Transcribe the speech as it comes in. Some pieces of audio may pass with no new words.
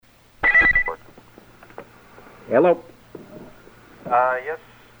Hello? Yes,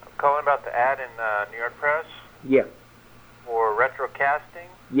 I'm calling about the ad in New York Press Yeah. for retro casting.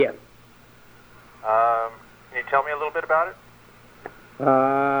 Yeah. Can you tell me a little bit about it?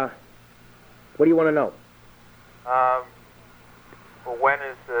 What do you want to know? Well, when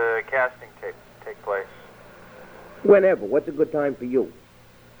is the casting take place? Whenever. What's a good time for you?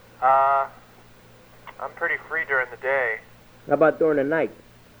 I'm pretty free during the day. How about during the night?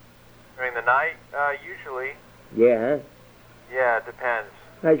 During the night, usually. Yeah, huh? Yeah, it depends.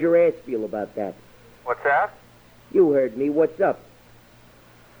 How's your ass feel about that? What's that? You heard me. What's up?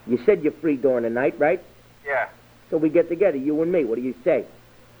 You said you're free during the night, right? Yeah. So we get together, you and me. What do you say?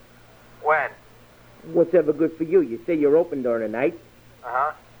 When? What's ever good for you? You say you're open during the night.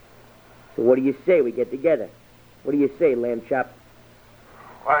 Uh-huh. So what do you say? We get together. What do you say, Lambchop?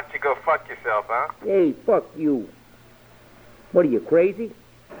 Why don't you go fuck yourself, huh? Hey, fuck you. What are you, crazy?